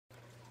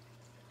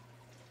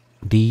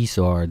These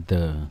are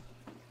the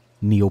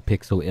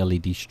NeoPixel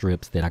LED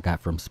strips that I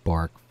got from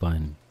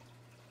SparkFun.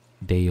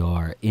 They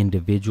are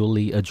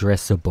individually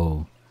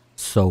addressable,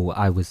 so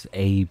I was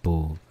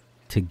able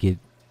to get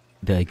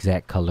the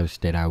exact colors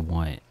that I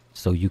want.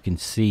 So you can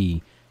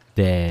see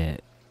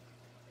that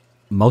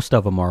most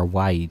of them are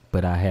white,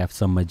 but I have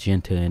some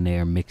magenta in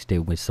there, mixed it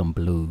with some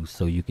blue,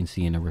 so you can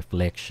see in the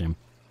reflection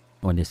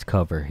on this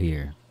cover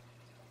here.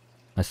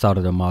 I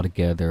soldered them all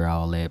together,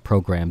 all that,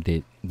 programmed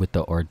it with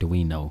the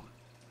Arduino.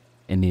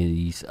 And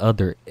these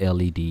other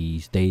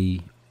LEDs,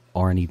 they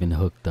aren't even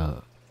hooked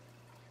up.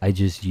 I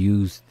just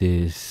use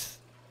this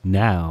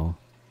now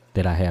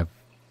that I have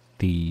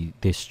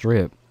this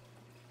strip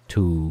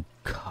to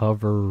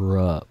cover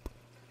up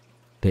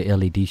the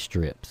LED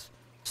strips,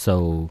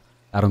 so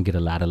I don't get a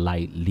lot of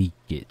light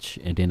leakage,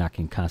 and then I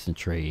can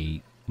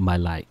concentrate my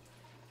light.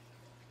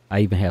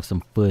 I even have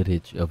some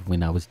footage of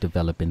when I was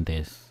developing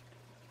this.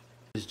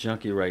 It's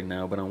junky right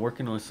now, but I'm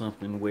working on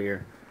something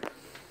where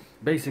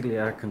basically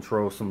I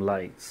control some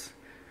lights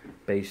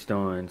based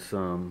on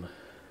some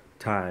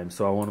time,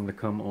 so I want them to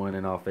come on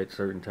and off at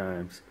certain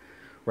times.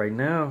 Right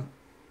now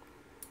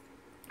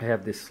I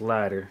have this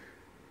slider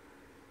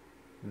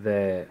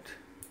that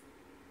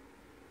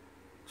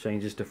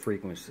changes the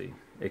frequency,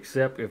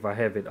 except if I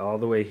have it all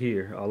the way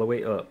here, all the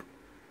way up,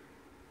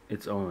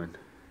 it's on.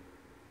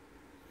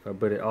 If I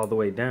put it all the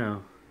way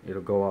down,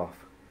 it'll go off.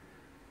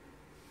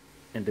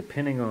 And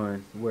depending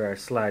on where I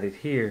slide it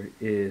here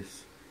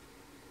is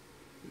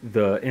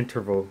the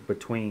interval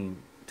between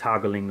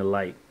toggling the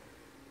light.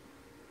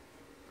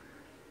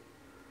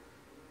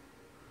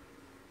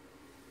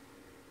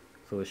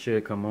 So it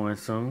should come on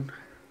soon.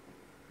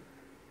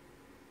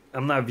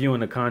 I'm not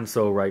viewing the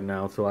console right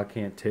now, so I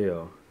can't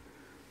tell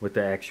what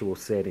the actual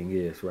setting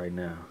is right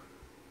now.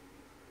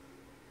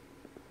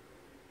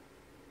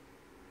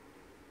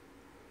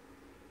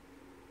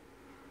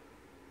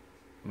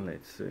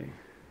 Let's see.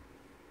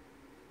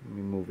 Let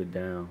me move it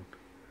down.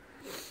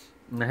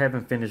 And I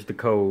haven't finished the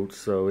code,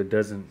 so it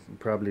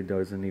probably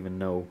doesn't even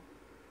know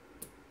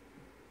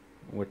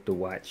what the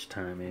watch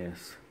time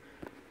is.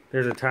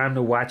 There's a time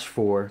to watch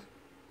for,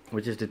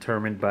 which is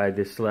determined by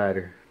this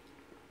slider.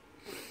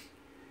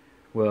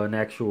 Well, an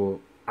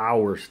actual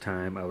hours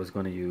time I was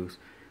going to use,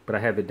 but I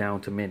have it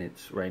down to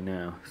minutes right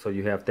now. So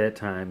you have that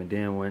time, and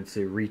then once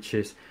it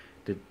reaches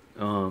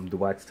the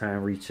watch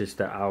time reaches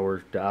the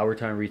hour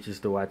time reaches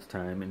the watch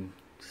time in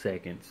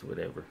seconds,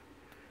 whatever,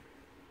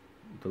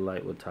 the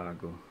light will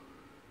toggle.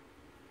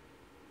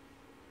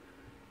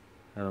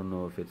 I don't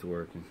know if it's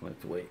working.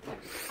 Let's wait.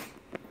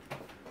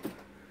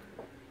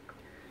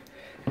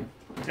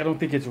 I don't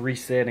think it's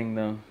resetting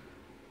though.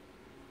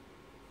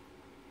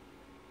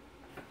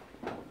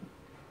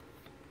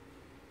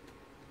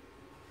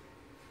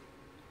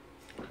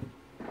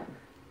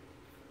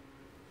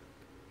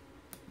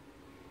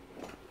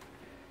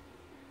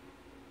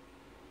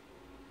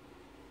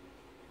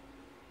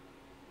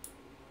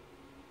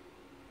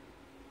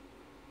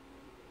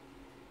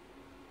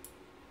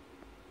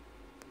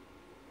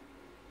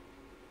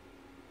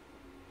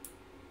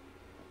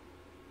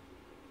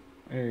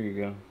 There you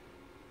go.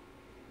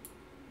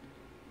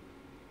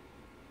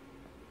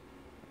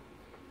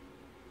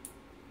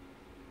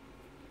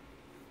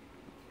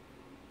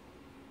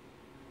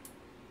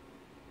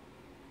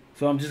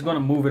 So I'm just going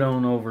to move it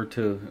on over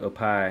to a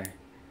Pi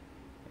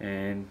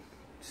and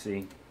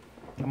see.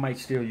 I might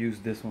still use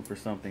this one for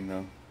something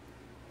though.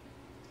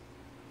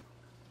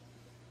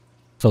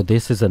 So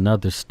this is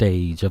another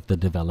stage of the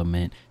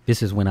development.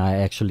 This is when I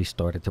actually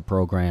started to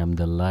program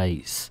the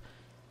lights,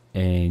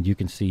 and you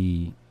can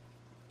see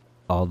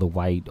all the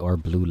white or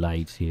blue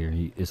lights here.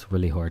 It's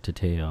really hard to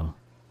tell.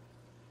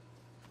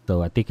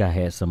 So I think I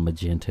had some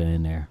magenta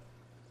in there,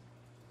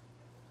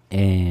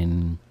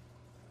 and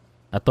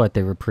I thought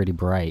they were pretty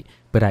bright,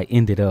 but I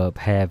ended up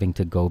having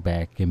to go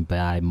back and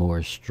buy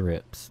more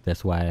strips.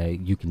 That's why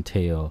you can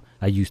tell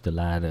I used a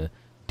lot of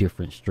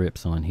different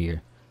strips on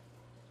here.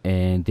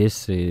 And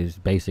this is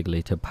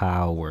basically to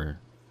power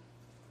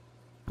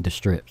the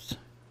strips.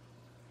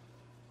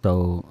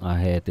 So I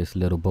had this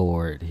little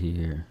board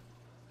here,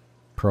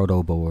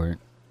 proto board,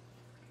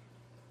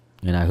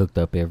 and I hooked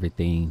up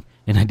everything,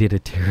 and I did a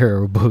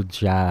terrible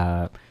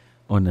job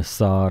on the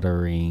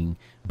soldering,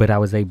 but I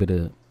was able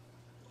to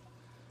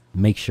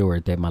make sure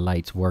that my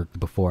lights worked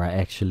before I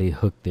actually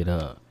hooked it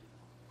up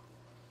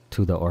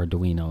to the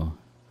Arduino.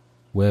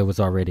 Well, it was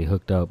already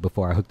hooked up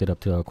before I hooked it up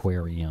to the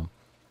aquarium.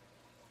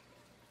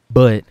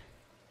 But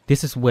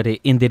this is what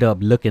it ended up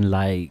looking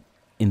like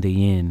in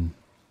the end.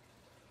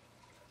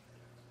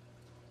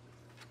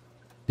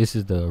 This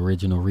is the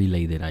original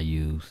relay that I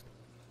used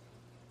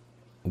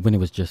when it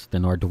was just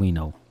an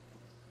Arduino.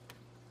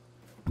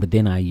 But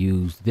then I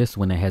used this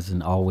one that has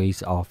an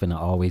always off and an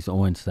always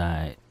on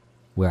side,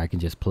 where I can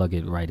just plug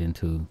it right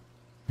into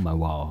my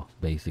wall,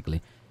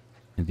 basically.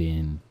 And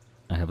then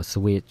I have a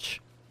switch.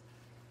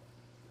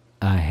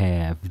 I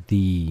have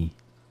the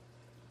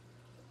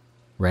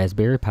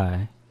Raspberry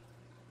Pi,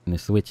 and the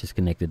switch is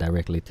connected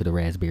directly to the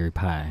Raspberry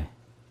Pi.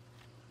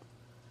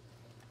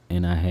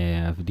 And I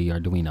have the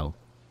Arduino.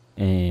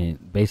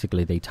 and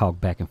basically they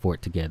talk back and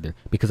forth together,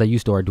 because I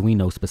used the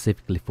Arduino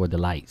specifically for the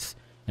lights,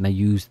 and I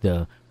used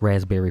the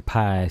Raspberry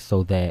Pi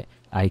so that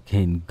I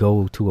can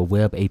go to a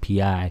web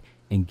API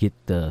and get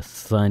the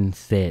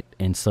sunset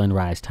and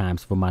sunrise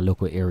times for my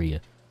local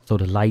area. So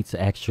the lights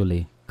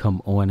actually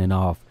come on and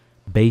off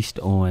based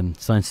on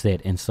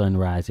sunset and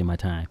sunrise in my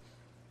time.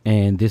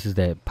 And this is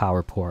the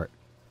power part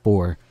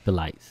for the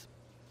lights.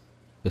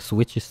 The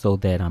switch is so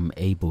that I'm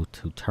able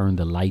to turn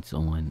the lights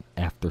on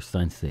after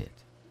sunset.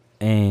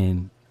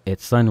 And at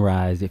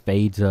sunrise, it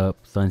fades up,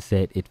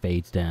 sunset, it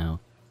fades down.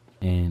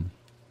 And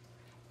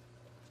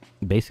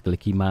basically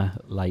keep my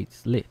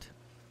lights lit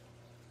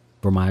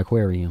for my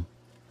aquarium.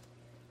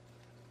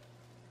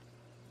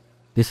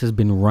 This has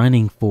been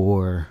running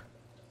for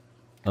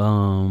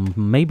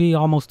maybe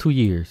almost 2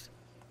 years,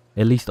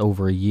 at least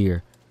over a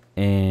year,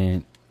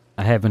 and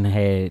I haven't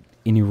had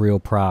any real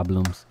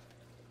problems.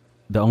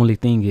 The only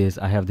thing is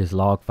I have this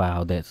log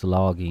file that's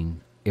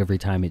logging every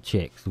time it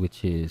checks,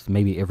 which is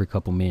maybe every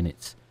couple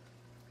minutes,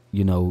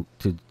 you know,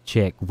 to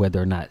check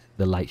whether or not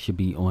the light should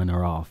be on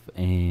or off.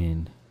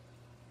 And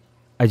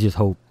I just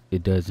hope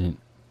it doesn't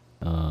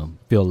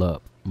fill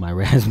up my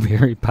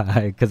Raspberry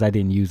Pi, because I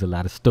didn't use a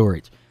lot of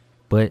storage.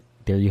 But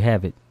there you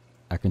have it.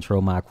 I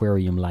control my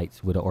aquarium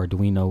lights with an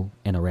Arduino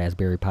and a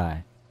Raspberry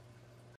Pi.